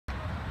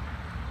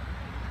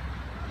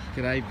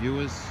G'day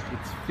viewers,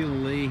 it's Phil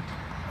Lee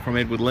from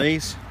Edward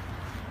Lee's.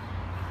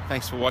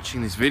 Thanks for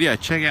watching this video.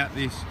 Check out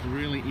this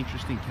really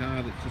interesting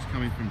car that's just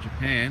coming from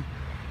Japan.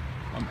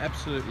 I'm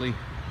absolutely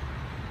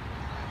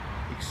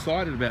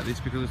excited about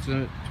this because it's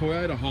a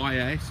Toyota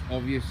Hiace,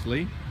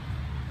 obviously,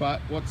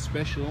 but what's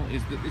special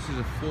is that this is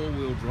a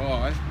four-wheel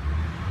drive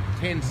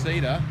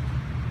 10-seater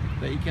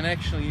that you can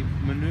actually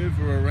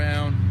maneuver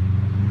around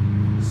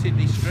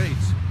Sydney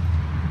streets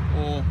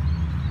or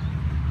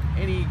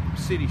any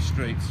city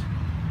streets.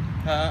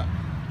 I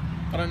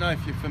don't know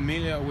if you're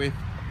familiar with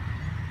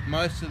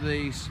most of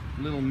these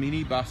little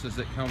mini buses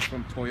that come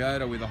from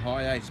Toyota with a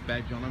Hiace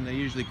badge on them. They're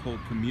usually called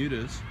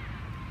commuters,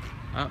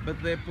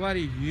 but they're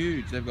bloody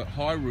huge. They've got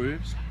high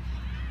roofs.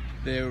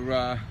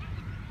 They're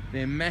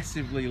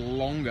massively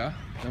longer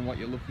than what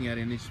you're looking at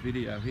in this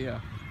video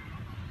here.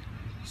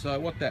 So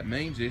what that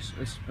means is,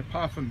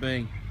 apart from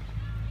being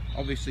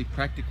obviously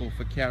practical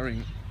for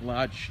carrying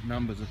large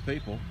numbers of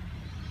people,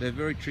 they're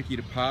very tricky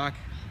to park.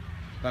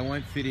 They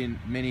won't fit in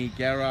many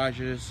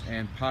garages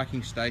and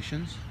parking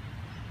stations,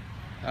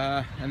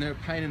 and they're a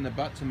pain in the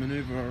butt to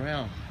maneuver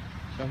around.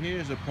 So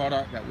here's a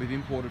product that we've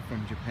imported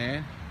from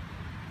Japan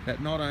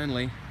that not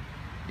only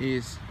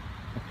is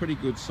a pretty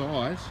good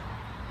size,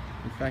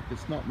 in fact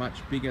it's not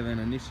much bigger than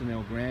a Nissan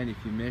Elgrand if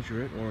you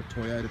measure it, or a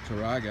Toyota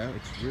Tarago.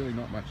 It's really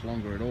not much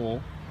longer at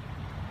all,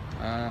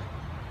 and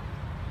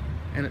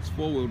it's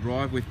four-wheel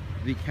drive with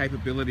the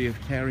capability of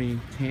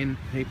carrying 10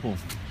 people,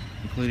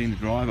 including the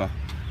driver.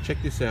 Check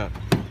this out.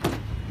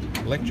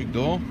 Electric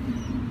door,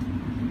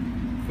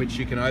 which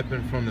you can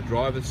open from the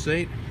driver's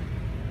seat,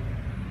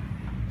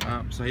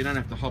 so you don't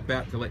have to hop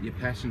out to let your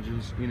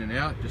passengers in and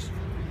out. Just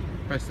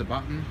press the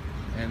button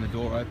and the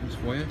door opens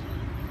for you,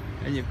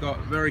 and you've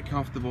got very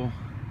comfortable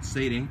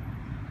seating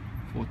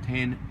for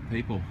 10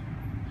 people.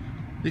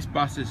 This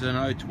bus is an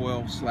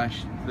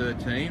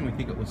 012/13. We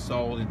think it was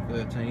sold in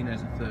 13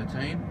 as a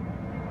 13.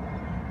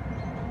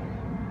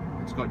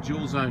 It's got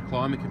dual zone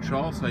climate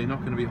control, so you're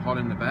not going to be hot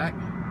in the back.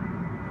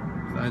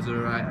 Those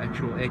are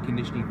actual air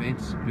conditioning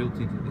vents built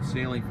into the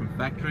ceiling from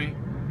factory.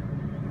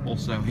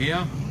 Also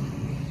here.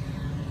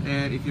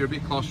 And if you're a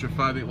bit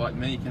claustrophobic like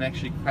me, you can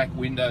actually crack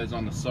windows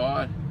on the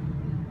side,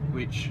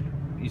 which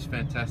is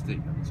fantastic.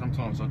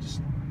 Sometimes I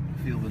just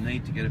feel the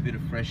need to get a bit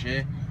of fresh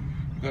air.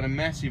 You've got a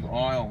massive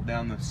aisle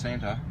down the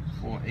center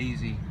for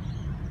easy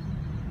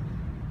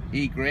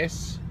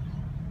egress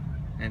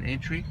and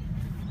entry.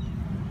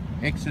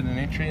 Exit and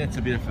entry, that's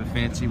a bit of a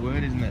fancy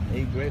word, isn't it?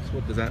 Egress,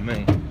 what does that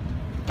mean?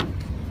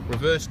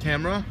 Reverse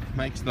camera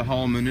makes the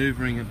whole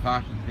maneuvering and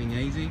parking thing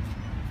easy.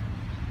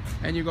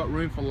 And you've got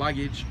room for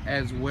luggage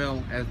as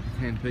well as the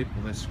 10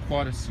 people. There's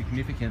quite a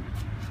significant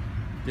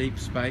deep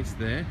space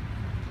there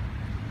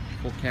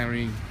for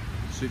carrying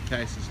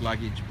suitcases,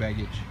 luggage,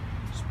 baggage,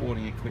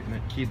 sporting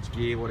equipment, kids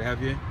gear, what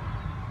have you.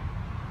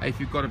 If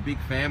you've got a big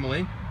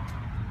family,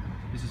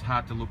 this is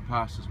hard to look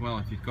past as well.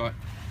 If you've got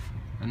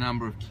a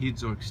number of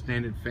kids or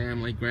extended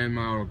family,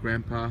 grandma or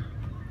grandpa,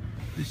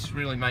 this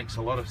really makes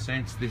a lot of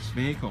sense, this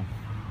vehicle.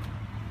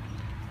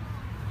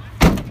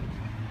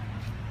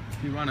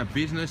 If you run a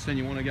business and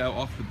you want to go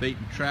off the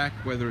beaten track,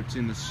 whether it's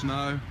in the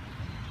snow,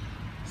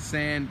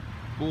 sand,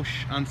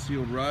 bush,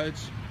 unsealed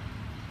roads,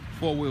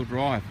 four-wheel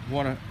drive,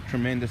 what a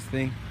tremendous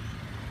thing.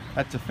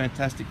 That's a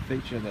fantastic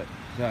feature that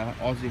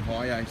Aussie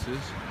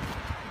Hiaces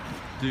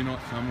do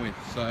not come with.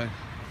 So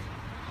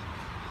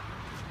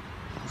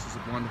this is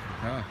a wonderful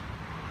car.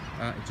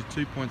 It's a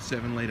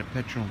 2.7 litre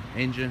petrol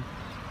engine,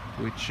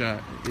 which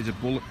is a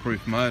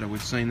bulletproof motor.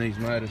 We've seen these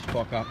motors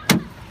clock up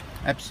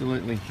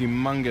absolutely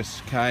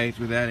humongous Ks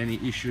without any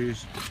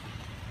issues,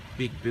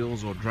 big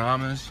bills or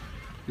dramas.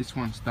 This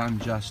one's done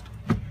just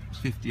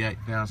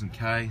 58,000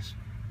 Ks.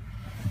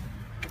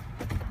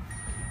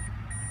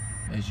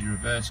 There's your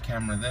reverse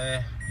camera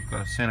there. You've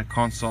got a center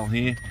console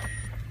here.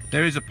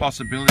 There is a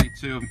possibility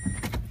too of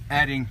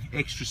adding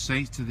extra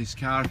seats to this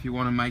car if you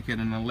want to make it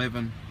an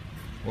 11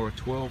 or a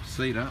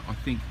 12-seater. I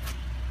think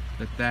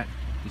that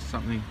is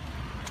something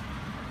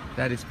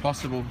that is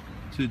possible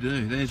to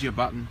do. There's your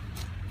button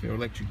for your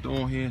electric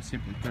door here.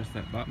 Simply press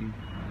that button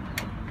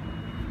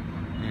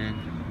and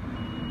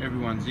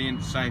everyone's in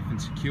safe and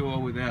secure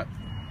without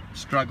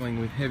struggling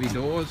with heavy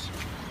doors.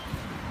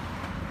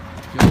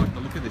 If you like the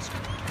look of this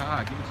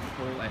car, give us a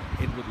call at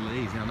Edward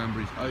Lee's. Our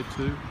number is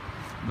 02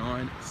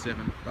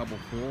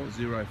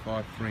 9744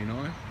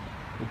 0539,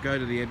 or go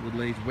to the Edward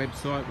Lee's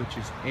website, which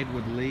is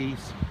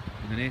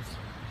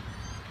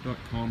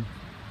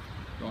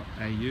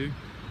edwardlees.com.au.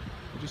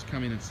 I'll just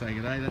come in and say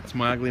good day. That's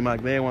my ugly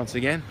mug there once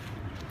again.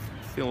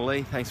 Phil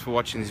Lee, thanks for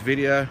watching this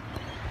video.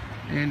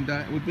 And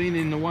we've been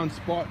in the one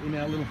spot in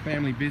our little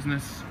family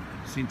business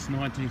since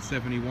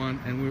 1971,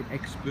 and we're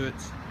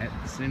experts at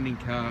sending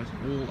cars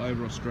all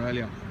over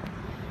Australia.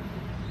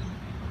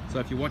 So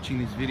if you're watching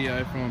this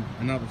video from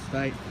another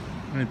state,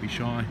 don't be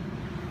shy.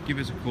 Give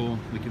us a call.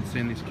 We can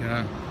send this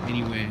car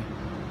anywhere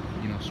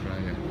in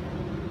Australia.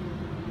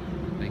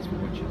 Thanks for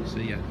watching.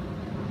 See ya.